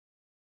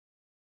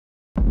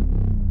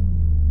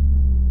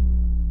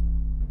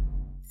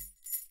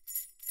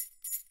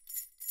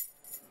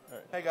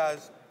Hey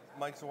guys,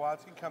 Mike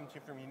Zawadzki coming to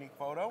you from Unique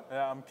Photo.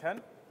 Yeah, I'm Ken.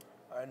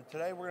 And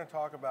today we're going to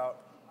talk about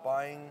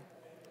buying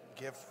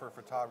gifts for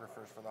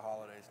photographers for the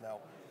holidays. Now,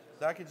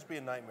 that could just be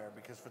a nightmare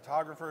because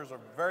photographers are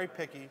very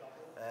picky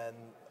and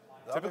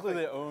Typically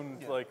they own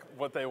like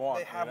what they want.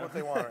 They have what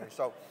they want already.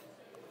 So,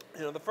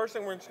 the first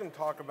thing we're just going to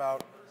talk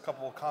about a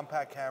couple of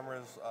compact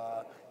cameras.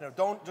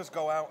 Don't just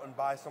go out and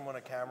buy someone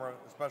a camera,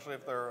 especially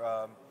if they're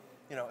a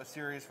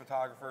serious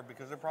photographer,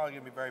 because they're probably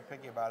going to be very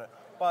picky about it.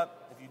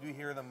 But if you do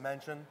hear them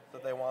mention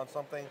that they want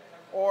something,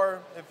 or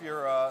if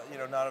you're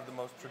not of the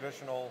most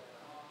traditional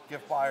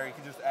gift buyer, you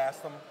can just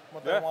ask them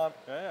what they want.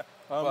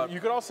 You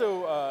could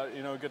also,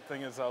 a good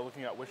thing is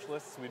looking at wish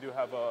lists. We do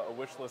have a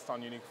wish list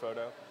on Unique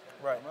Photo.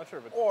 Right. I'm not sure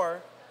if it's... Or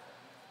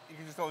you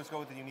can just always go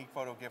with the Unique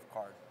Photo gift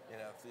card.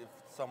 If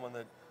it's someone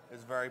that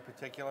is very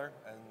particular,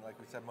 and like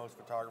we said, most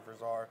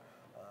photographers are.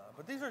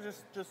 But these are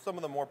just some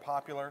of the more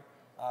popular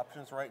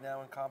options right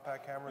now in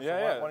compact cameras.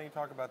 Why don't you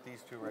talk about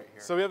these two right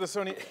here? So we have the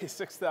Sony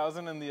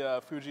a6000 and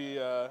the Fuji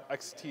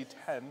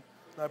X-T10.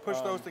 Now I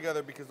pushed those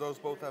together because those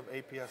both have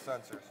APS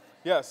sensors.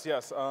 Yes.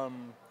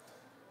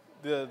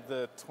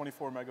 The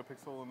 24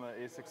 megapixel in the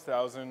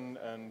A6000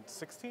 and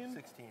 16?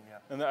 16, yeah.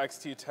 And the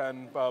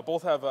X-T10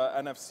 both have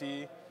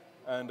NFC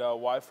and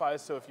Wi-Fi.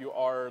 So if you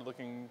are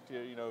looking,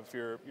 if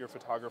you're a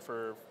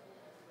photographer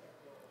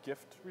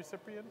gift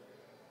recipient,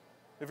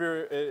 if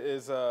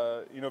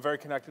you're very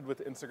connected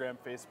with Instagram,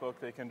 Facebook,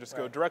 they can just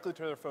go directly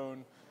to their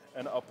phone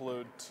and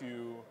upload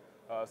to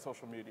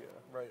social media.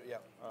 Right. Yeah.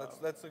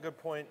 That's a good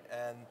point.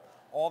 And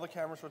all the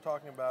cameras we're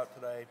talking about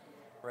today,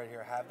 right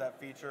here, have that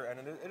feature, and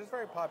it is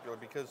very popular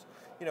because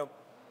in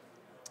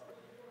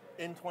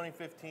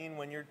 2015,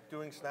 when you're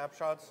doing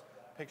snapshots,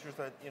 pictures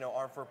that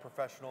aren't for a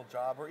professional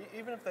job, or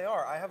even if they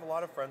are, I have a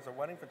lot of friends that are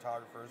wedding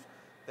photographers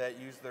that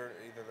use either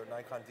their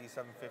Nikon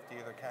D750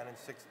 or their Canon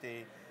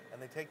 6D,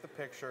 and they take the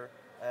picture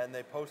and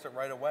they post it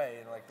right away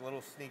in like a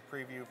little sneak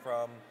preview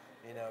from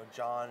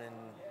John and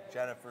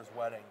Jennifer's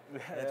wedding.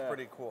 And it's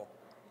pretty cool.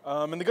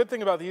 And the good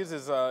thing about these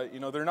is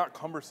they're not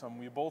cumbersome.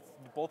 We both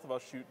of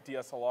us shoot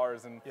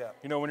DSLRs, and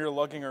when you're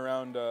lugging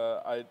around,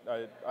 I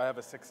have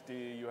a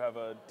 6D, you have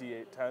a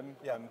D810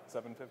 and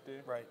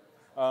 750. Right.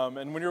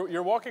 And when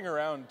you're walking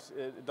around,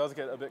 it does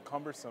get a bit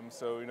cumbersome.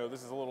 So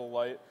this is a little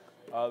light.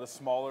 The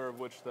smaller of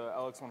which the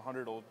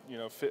LX100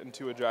 will fit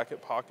into a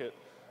jacket pocket,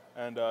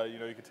 and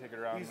you can take it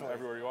around easily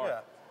everywhere you are.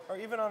 Yeah. Or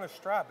even on a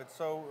strap, it's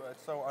so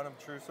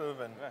unobtrusive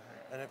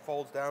and it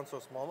folds down so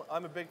small.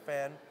 I'm a big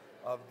fan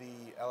of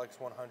the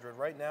LX100.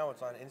 Right now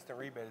it's on instant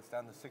rebate. It's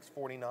down to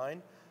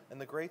 $649. And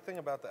the great thing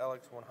about the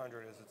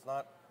LX100 is it's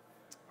not,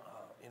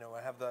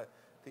 I have the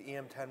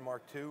EM10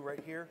 Mark II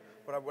right here.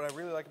 But what I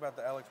really like about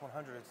the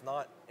LX100, it's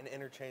not an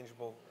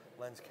interchangeable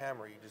lens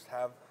camera. You just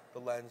have the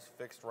lens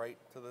fixed right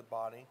to the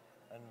body,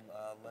 and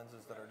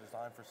lenses that are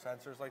designed for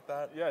sensors like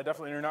that. Yeah,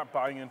 definitely. You're not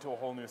buying into a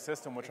whole new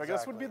system, which I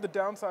guess would be the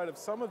downside of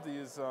some of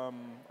these,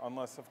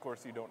 unless, of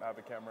course, you don't have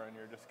a camera and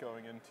you're just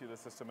going into the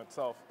system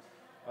itself.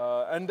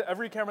 And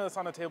every camera that's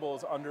on the table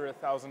is under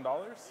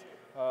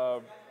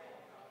 $1,000.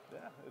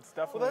 It's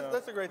definitely... Well,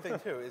 that's a great thing,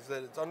 too, is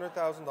that it's under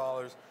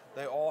 $1,000.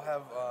 They all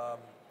have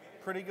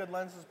pretty good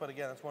lenses, but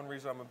again, that's one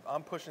reason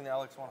I'm pushing the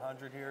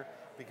LX100 here,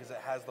 because it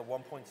has the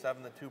 1.7,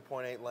 the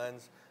 2.8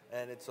 lens,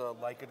 and it's a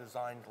Leica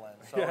designed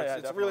lens. So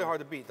it's really hard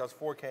to beat. It does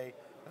 4K.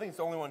 I think it's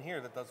the only one here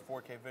that does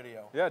 4K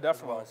video. Yeah,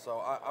 definitely. As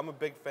well. So I'm a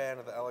big fan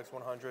of the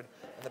LX100, and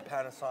the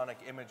Panasonic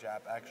Image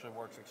app actually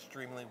works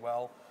extremely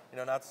well.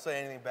 Not to say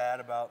anything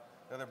bad about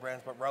the other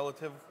brands, but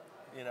relative,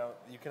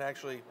 you can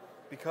actually,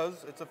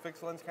 because it's a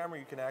fixed lens camera,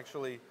 you can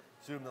actually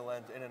zoom the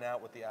lens in and out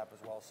with the app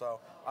as well.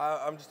 So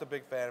I'm just a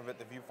big fan of it.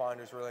 The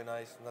viewfinder is really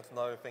nice, and that's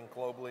another thing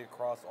globally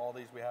across all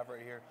these we have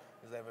right here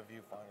is they have a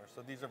viewfinder.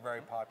 So these are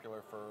very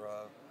popular for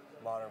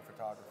modern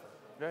photography.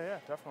 Yeah,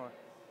 definitely.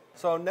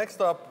 So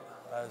next up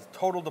is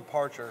total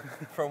departure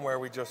from where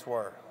we just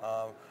were.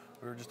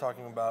 We were just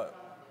talking about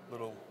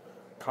little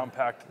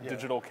compact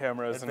digital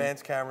cameras.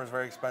 Advanced cameras,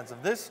 very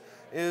expensive. This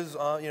is,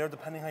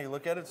 depending how you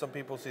look at it, some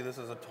people see this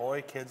as a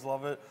toy, kids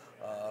love it.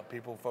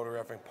 People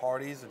photographing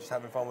parties and just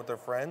having fun with their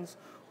friends.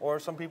 Or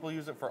some people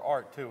use it for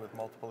art too, with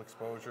multiple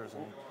exposures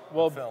and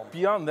film.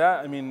 Beyond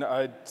that, I mean,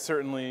 I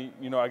certainly,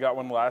 I got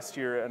one last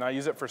year and I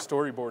use it for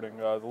storyboarding.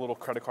 The little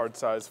credit card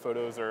size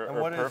photos are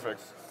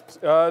perfect.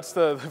 It's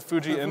the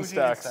Fuji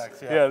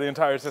Instax. Yeah, the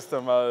entire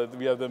system.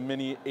 We have the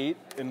Mini 8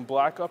 in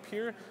black up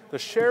here, the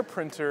Share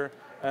printer,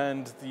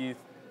 and the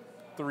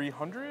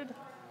 300?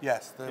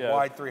 Yes, the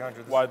wide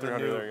 300. This wide is the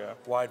 300, new there you go.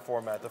 Wide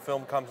format. The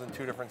film comes in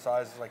two different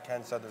sizes. Like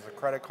Ken said, there's a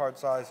credit card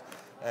size,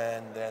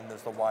 and then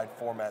there's the wide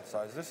format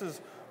size. This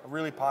is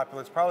really popular.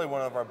 It's probably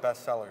one of our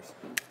best sellers.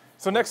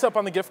 So next up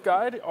on the gift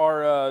guide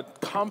are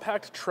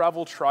compact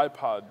travel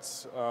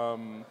tripods.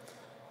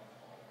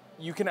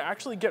 You can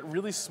actually get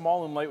really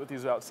small and light with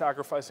these without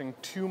sacrificing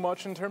too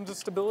much in terms of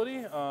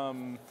stability.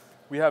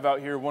 We have out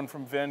here one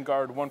from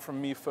Vanguard, one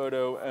from Mi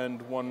Photo,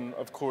 and one,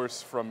 of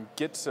course, from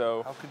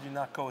Gitzo. How could you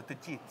not go with the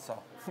Gitzo?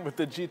 With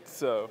the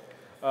Gitzo.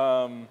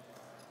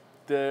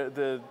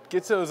 The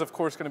Gitzo is of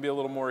course going to be a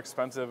little more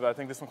expensive. I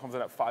think this one comes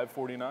in at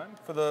 $549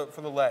 for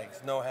the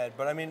legs, no head.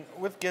 But I mean,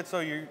 with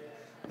Gitzo,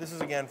 this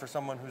is again for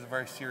someone who's a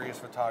very serious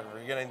photographer.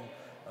 You're getting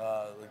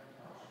like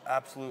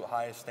absolute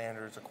highest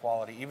standards of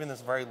quality. Even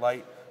this very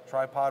light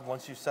tripod,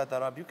 once you set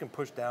that up, you can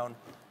push down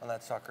on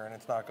that sucker and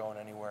it's not going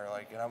anywhere.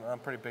 Like, and I'm a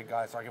pretty big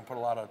guy, so I can put a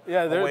lot of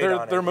weight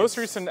on it. Their most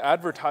recent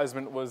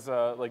advertisement was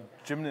like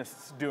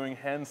gymnasts doing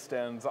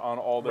handstands on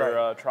all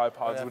their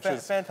tripods, which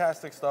is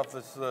fantastic stuff.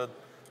 This is the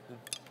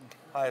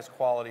highest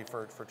quality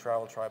for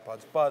travel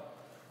tripods, but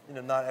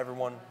not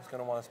everyone is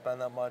going to want to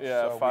spend that much.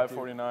 Yeah, so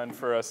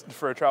 $549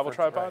 for a travel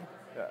tripod.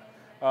 Right.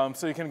 Yeah.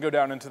 So you can go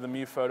down into the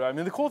Me Photo. I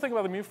mean, the cool thing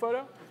about the Me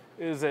Photo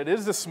is it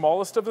is the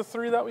smallest of the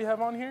three that we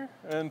have on here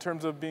in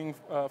terms of being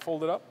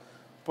folded up,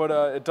 but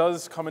it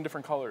does come in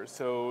different colors.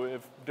 So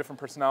if different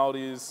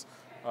personalities,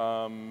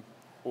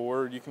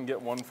 or you can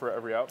get one for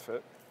every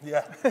outfit.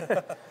 Yeah.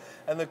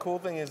 And the cool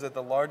thing is that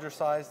the larger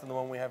size than the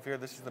one we have here,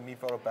 this is the Me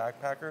Photo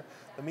Backpacker.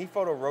 The Me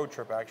Photo Road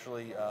Trip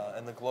actually,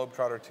 and the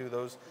Globetrotter too,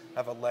 those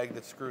have a leg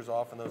that screws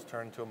off and those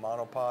turn into a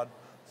monopod.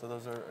 So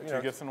those are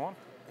two gifts in one?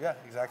 Yeah,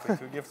 exactly.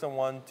 2 gifts in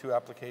one, 2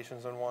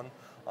 applications in one.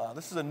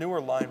 This is a newer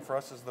line for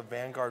us. This is the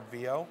Vanguard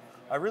VO.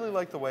 I really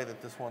like the way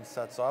that this one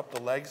sets up.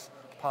 The legs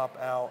pop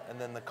out,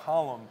 and then the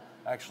column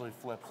actually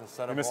flips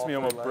instead of all 3 legs.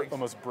 You missed me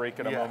almost break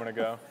it a moment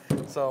ago.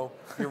 So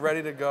you're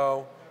ready to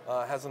go.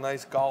 Has a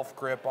nice golf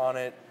grip on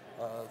it.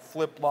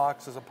 Flip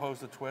locks as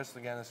opposed to twist.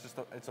 Again,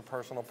 it's a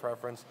personal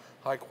preference.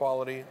 High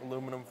quality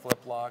aluminum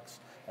flip locks.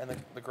 And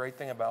the great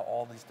thing about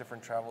all these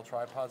different travel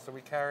tripods that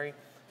we carry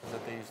is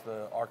that they use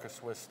the Arca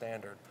Swiss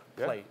standard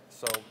plate.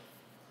 So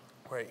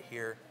right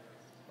here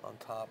on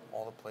top,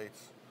 all the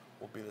plates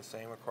will be the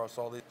same across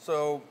all these.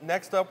 So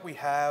next up we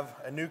have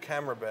a new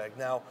camera bag.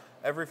 Now,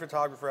 every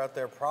photographer out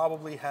there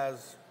probably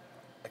has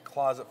a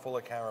closet full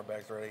of camera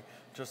bags already.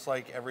 Just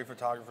like every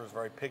photographer is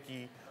very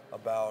picky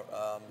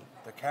about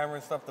the camera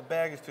and stuff, the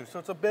bag is too. So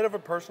it's a bit of a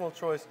personal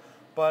choice,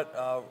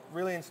 but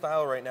really in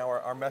style right now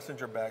are our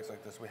messenger bags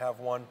like this. We have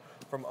one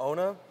from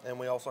Ona, and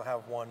we also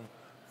have one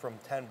from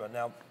Tenba.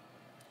 Now,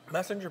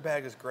 messenger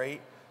bag is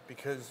great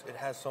because it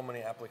has so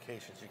many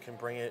applications. You can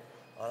bring it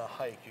on a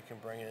hike. You can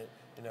bring it,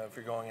 if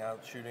you're going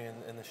out shooting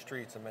in the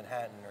streets of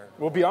Manhattan.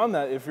 Well, beyond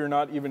that, if you're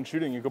not even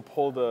shooting, you could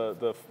pull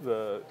the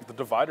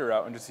divider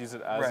out and just use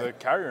it as a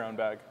carry-around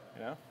bag.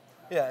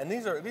 Yeah, and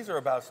these are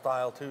about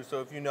style too.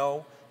 So if you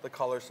know the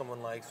color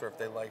someone likes, or if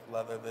they like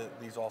leather,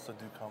 these also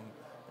do come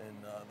in.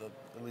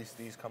 At least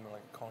these come in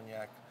like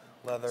cognac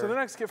leather. So the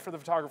next gift for the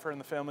photographer and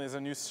the family is a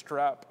new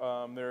strap.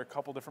 There are a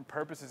couple different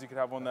purposes. You could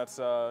have one that's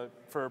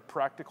for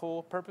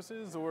practical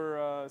purposes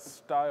or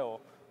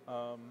style.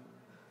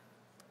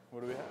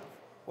 What do we have?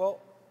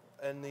 Well,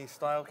 in the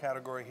style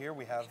category here,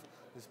 we have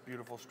this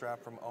beautiful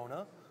strap from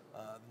Ona.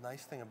 The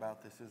nice thing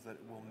about this is that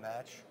it will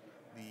match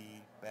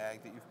the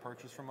bag that you've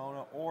purchased from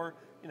Ona, or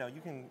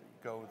you can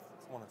go with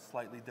one that's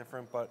slightly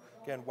different, but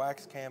again,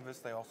 wax canvas.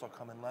 They also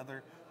come in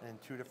leather in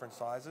 2 different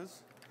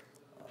sizes.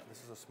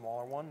 This is a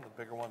smaller one.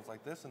 The bigger one's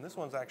like this, and this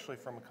one's actually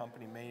from a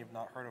company you may have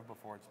not heard of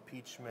before. It's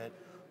Pete Schmidt.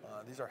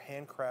 These are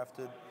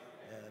handcrafted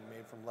and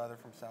made from leather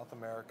from South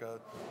America.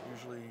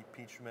 Usually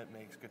Pete Schmidt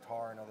makes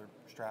guitar and other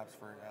straps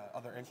for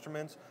other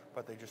instruments,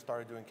 but they just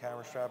started doing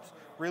camera straps.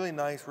 Really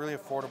nice, really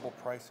affordable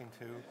pricing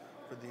too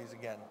for these.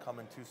 Again, come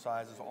in 2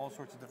 sizes, all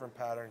sorts of different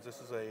patterns.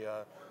 This is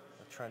a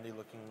trendy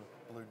looking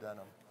blue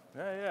denim.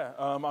 Yeah.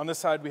 On this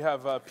side we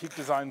have Peak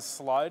Design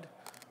Slide,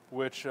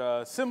 which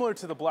similar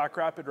to the Black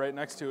Rapid right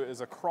next to it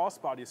is a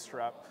crossbody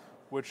strap,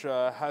 which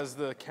has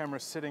the camera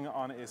sitting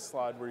on a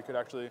slide where you could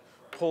actually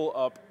pull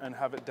up and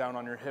have it down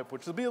on your hip,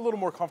 which will be a little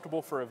more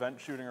comfortable for event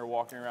shooting or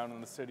walking around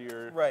in the city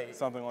or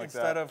something like that.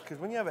 Instead of, because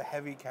when you have a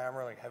heavy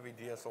camera, like heavy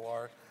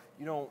DSLR,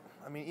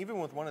 even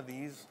with one of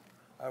these,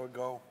 I would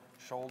go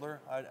shoulder.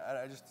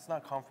 It's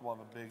not comfortable to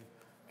have a big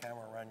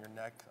camera around your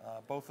neck.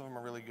 Both of them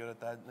are really good at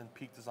that, and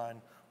Peak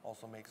Design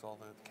also makes all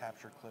the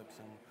capture clips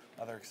and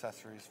other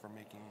accessories for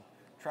making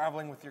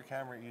traveling with your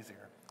camera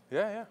easier.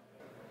 Yeah.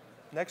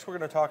 Next, we're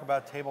going to talk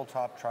about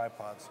tabletop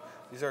tripods.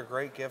 These are a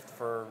great gift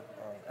for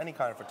any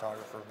kind of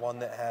photographer. One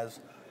that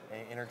has an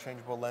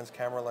interchangeable lens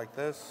camera like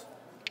this.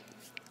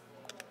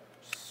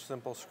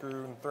 Simple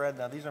screw and thread.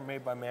 Now, these are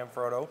made by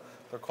Manfrotto.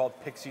 They're called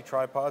Pixie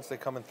tripods. They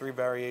come in 3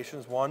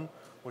 variations. One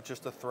with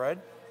just a thread,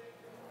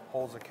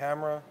 holds a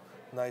camera,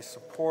 nice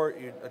support,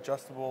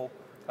 adjustable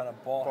kind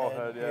of ball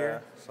head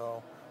here.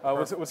 So.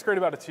 What's great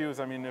about it too is,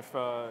 if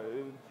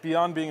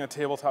beyond being a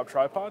tabletop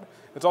tripod,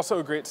 it's also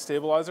a great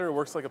stabilizer. It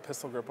works like a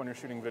pistol grip when you're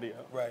shooting video.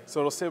 Right. So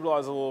it'll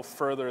stabilize a little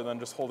further than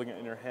just holding it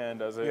in your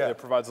hand, as it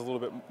provides a little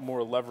bit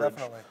more leverage.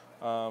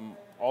 Definitely.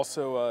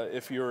 Also,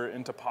 if you're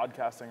into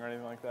podcasting or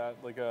anything like that,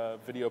 like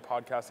video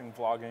podcasting,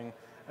 vlogging,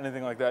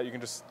 anything like that, you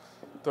can just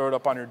throw it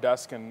up on your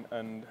desk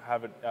and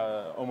have it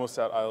almost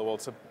at eye level.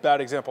 It's a bad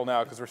example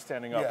now because we're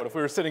standing up, but if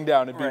we were sitting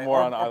down, it'd be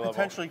more on eye level.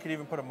 Potentially, you could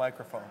even put a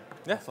microphone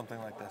on something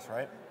like this,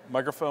 right?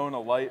 Microphone, a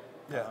light,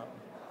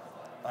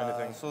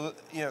 anything. So,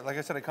 like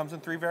I said, it comes in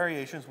 3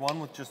 variations.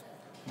 One with just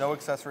no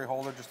accessory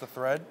holder, just a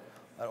thread.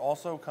 It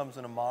also comes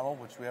in a model,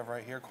 which we have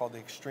right here, called the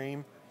Extreme.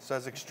 It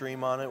says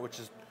Extreme on it, which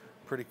is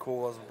pretty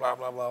cool, as blah,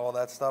 blah, blah, all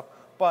that stuff.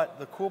 But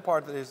the cool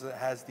part is that it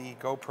has the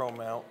GoPro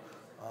mount.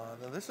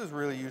 Now this is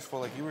really useful,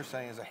 like you were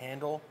saying, as a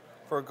handle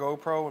for a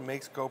GoPro. It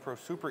makes GoPro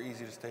super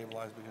easy to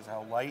stabilize because of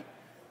how light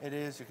it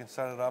is. You can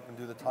set it up and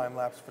do the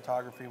time-lapse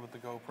photography with the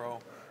GoPro.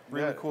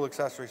 Really cool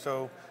accessory.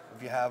 So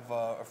if you have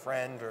a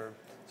friend or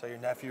say your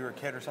nephew or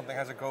kid or something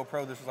has a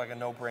GoPro, this is like a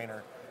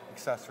no-brainer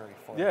accessory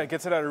for it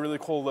gets it at a really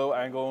cool low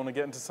angle and to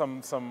get into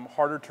some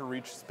harder to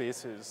reach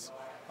spaces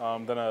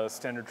than a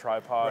standard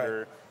tripod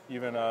or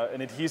even an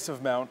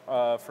adhesive mount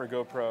for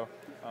GoPro.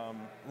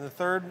 The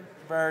third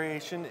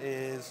variation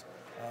is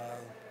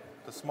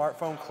the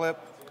smartphone clip.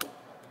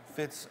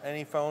 Fits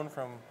any phone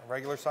from a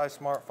regular size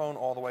smartphone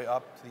all the way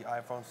up to the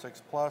iPhone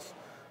 6 Plus.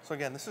 So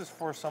again, this is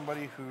for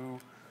somebody who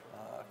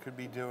could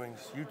be doing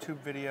YouTube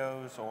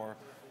videos or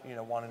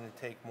wanting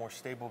to take more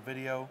stable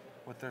video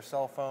with their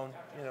cell phone.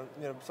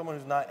 Someone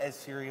who's not as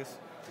serious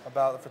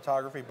about the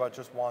photography but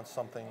just wants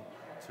something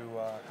to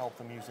help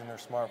them using their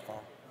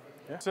smartphone.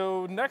 Yeah.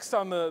 So next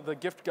on the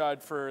gift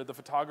guide for the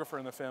photographer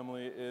in the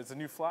family is a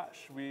new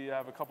flash. We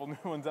have a couple new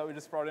ones that we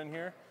just brought in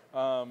here.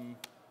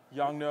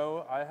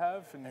 Yongnuo I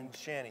have. And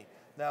Shanny.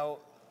 Now,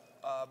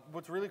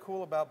 what's really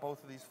cool about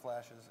both of these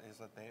flashes is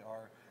that they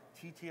are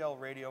TTL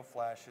radio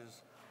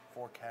flashes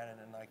for Canon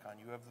and Nikon.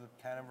 You have the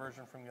Canon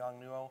version from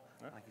Yongnuo.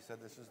 Like you said,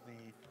 this is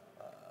the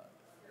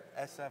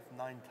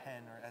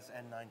SF910 or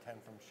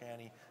SN910 from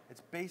Shanny.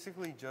 It's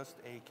basically just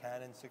a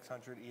Canon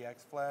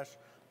 600EX flash,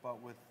 but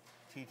with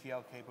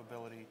TTL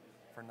capability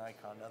for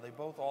Nikon. Now, they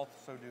both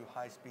also do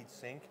high-speed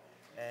sync,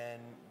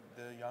 and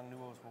the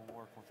Yongnuos will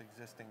work with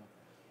existing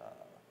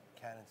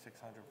Canon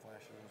 600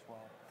 flashes as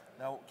well.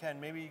 Now, Ken,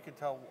 maybe you could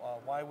tell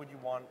why would you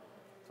want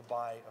to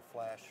buy a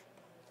flash,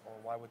 or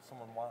why would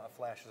someone want a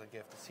flash as a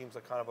gift? It seems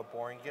like kind of a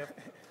boring gift,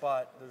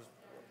 but there's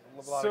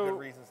a lot of good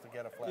reasons to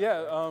get a flash.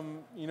 Yeah,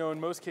 right?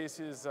 In most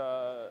cases,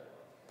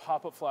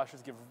 pop-up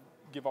flashes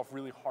give off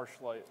really harsh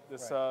light.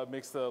 This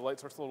makes the light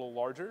source a little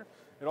larger.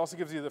 It also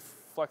gives you the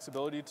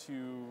flexibility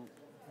to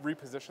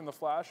reposition the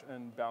flash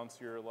and bounce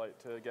your light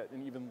to get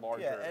an even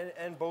larger. Yeah,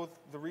 and both,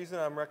 the reason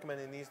I'm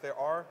recommending these, there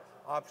are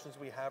options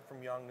we have from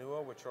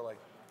Yongnuo, which are like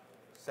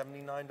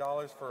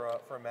 $79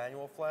 for a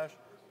manual flash,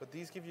 but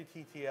these give you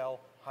TTL,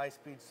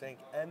 high-speed sync,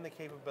 and the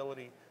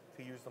capability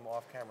to use them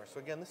off camera. So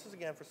again, this is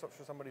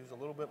for somebody who's a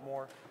little bit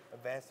more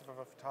advanced of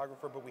a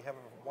photographer, but we have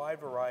a wide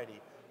variety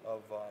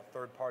of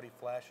third-party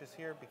flashes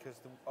here because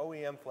the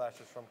OEM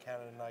flashes from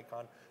Canon and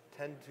Nikon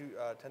tend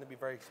to be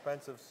very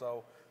expensive.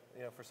 So,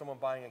 for someone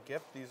buying a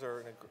gift, these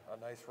are in a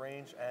nice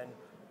range, and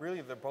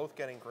really they're both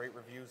getting great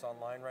reviews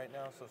online right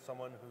now. So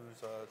someone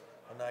who's a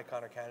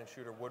Nikon or Canon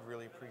shooter would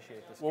really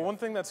appreciate this. Well, one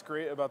thing that's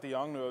great about the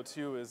Yongnuo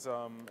too is,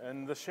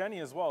 and the Shanny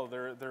as well,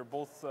 they're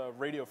both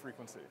radio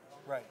frequency.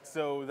 Right.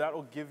 So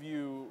that'll give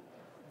you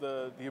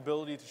the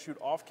ability to shoot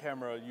off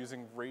camera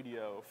using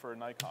radio for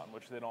Nikon,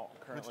 which they don't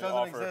currently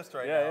offer. Which doesn't exist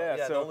right now.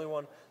 Yeah, so the only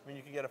one,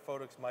 you can get a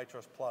Photox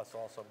Mitros Plus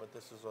also, but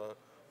this is a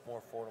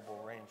more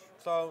affordable range.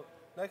 So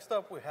next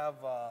up we have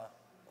a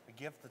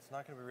gift that's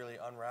not going to be really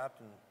unwrapped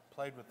and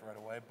played with right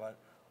away, but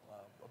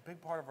a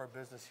big part of our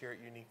business here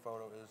at Unique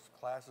Photo is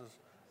classes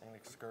and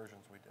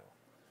excursions we do.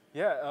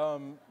 Yeah,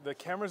 the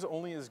camera's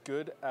only as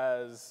good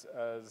as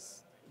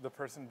the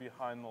person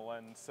behind the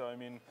lens. So I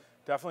mean,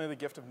 definitely the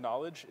gift of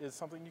knowledge is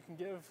something you can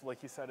give.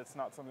 Like you said, it's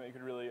not something that you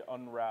could really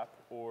unwrap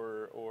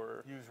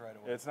or use right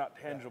away. It's not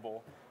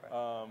tangible.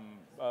 Yeah.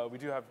 Right. We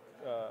do have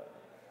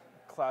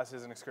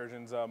classes and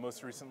excursions.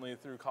 Most recently,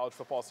 through college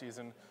football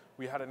season,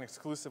 we had an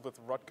exclusive with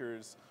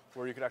Rutgers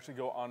where you could actually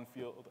go on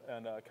field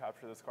and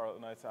capture the Scarlet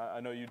Knights.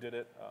 I know you did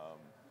it.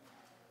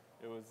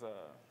 It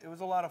was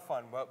a lot of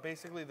fun, but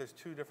basically there's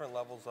two different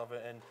levels of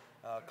it, and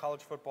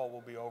college football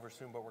will be over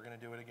soon, but we're going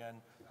to do it again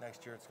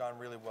next year. It's gone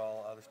really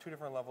well. There's two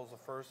different levels. The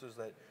first is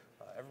that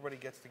everybody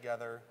gets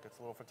together, gets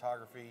a little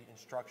photography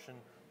instruction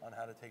on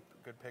how to take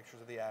good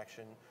pictures of the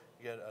action.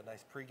 You get a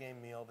nice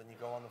pregame meal, then you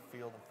go on the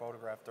field and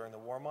photograph during the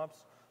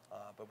warm-ups.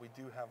 But we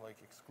do have like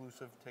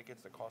exclusive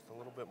tickets that cost a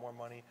little bit more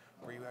money,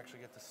 where you actually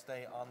get to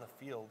stay on the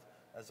field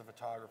as a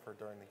photographer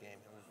during the game.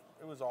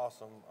 It was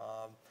awesome.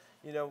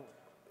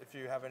 If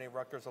you have any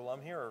Rutgers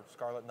alum here or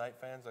Scarlet Knight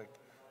fans like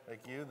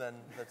you, then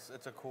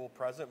it's a cool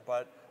present.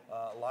 But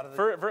a lot of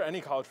for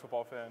any college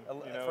football fan,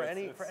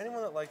 for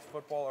anyone that likes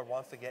football or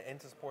wants to get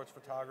into sports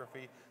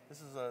photography,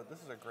 this is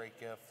a great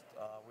gift.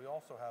 We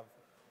also have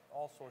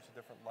all sorts of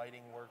different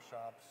lighting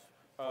workshops,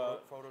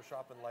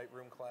 Photoshop and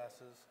Lightroom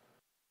classes.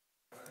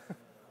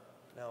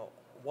 Now,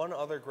 one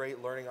other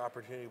great learning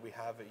opportunity we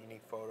have at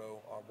Unique Photo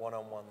are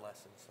one-on-one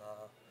lessons.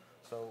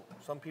 So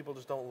some people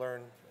just don't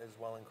learn as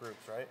well in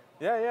groups, right?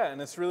 Yeah,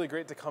 and it's really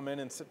great to come in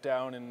and sit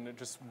down and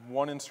just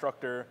one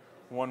instructor,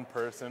 one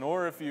person,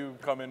 or if you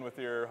come in with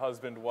your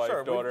husband, wife,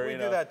 daughter. We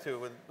do that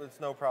too.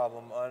 It's no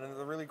problem. And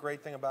the really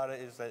great thing about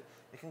it is that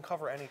it can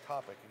cover any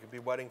topic. It could be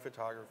wedding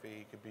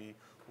photography, it could be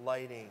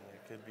lighting,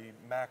 it could be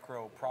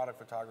macro product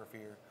photography,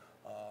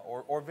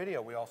 or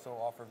video. We also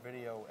offer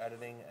video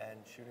editing and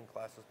shooting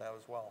classes now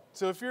as well.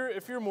 So if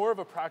you're more of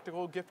a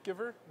practical gift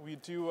giver, we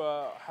do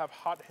have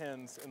hot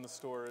hands in the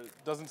store. It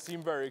doesn't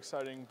seem very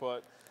exciting,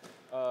 but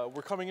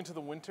we're coming into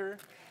the winter,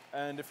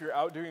 and if you're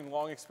out doing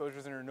long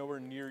exposures and you're nowhere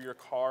near your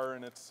car,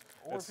 and if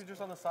you're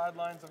just on the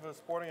sidelines of a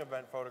sporting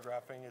event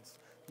photographing, it's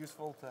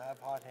useful to have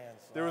hot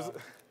hands.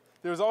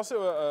 There was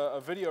also a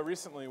video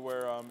recently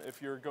where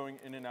if you're going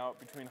in and out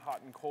between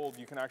hot and cold,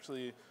 you can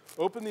actually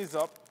open these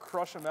up,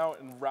 crush them out,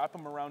 and wrap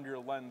them around your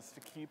lens to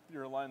keep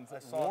your lens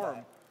warm.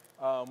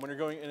 When you're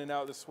going in and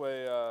out this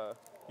way,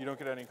 you don't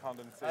get any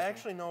condensation. I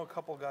actually know a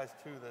couple guys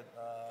too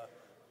that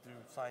do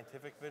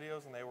scientific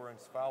videos, and they were in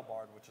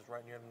Svalbard, which is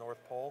right near the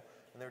North Pole,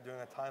 and they were doing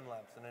a time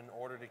lapse. And in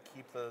order to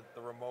keep the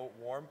remote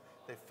warm,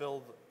 they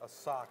filled a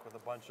sock with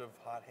a bunch of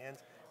hot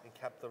hands and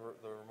kept the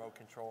remote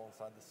control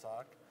inside the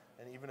sock.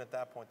 And even at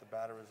that point, the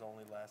battery is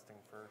only lasting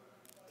for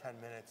 10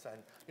 minutes.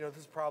 And this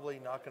is probably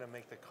not going to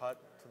make the cut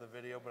to the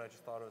video, but I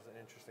just thought it was an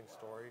interesting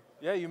story.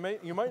 Yeah, you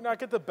might not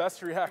get the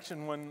best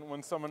reaction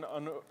when someone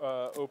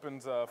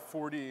opens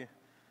 40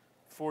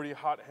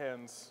 hot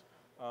hands,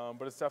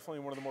 but it's definitely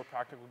one of the more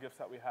practical gifts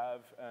that we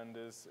have. And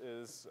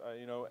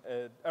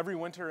every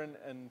winter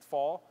and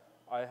fall,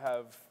 I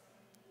have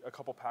a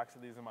couple packs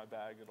of these in my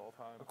bag at all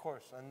times. Of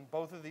course, and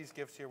both of these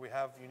gifts here, we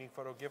have Unique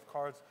Photo gift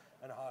cards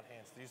and hot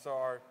hands. These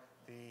are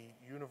the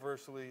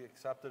universally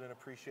accepted and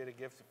appreciated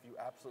gifts. If you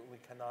absolutely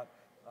cannot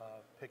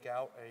pick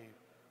out a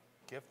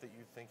gift that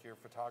you think your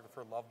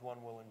photographer loved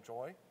one will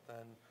enjoy,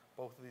 then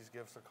both of these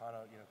gifts are kind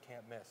of,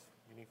 can't miss.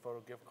 Unique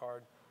Photo gift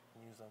card, you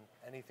can use on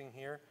anything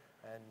here,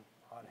 and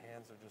hot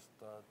hands are just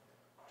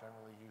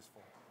generally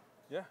useful.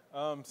 Yeah,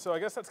 so I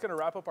guess that's going to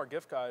wrap up our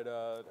gift guide.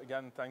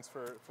 Again, thanks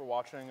for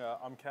watching.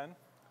 I'm Ken.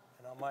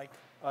 And I'm Mike.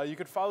 You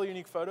could follow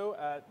Unique Photo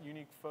at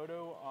Unique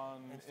Photo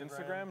on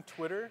Instagram,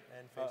 Twitter,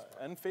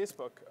 and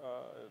Facebook.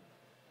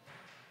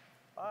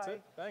 Bye. That's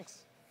it.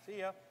 Thanks. See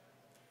ya.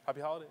 Happy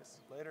holidays.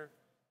 Later.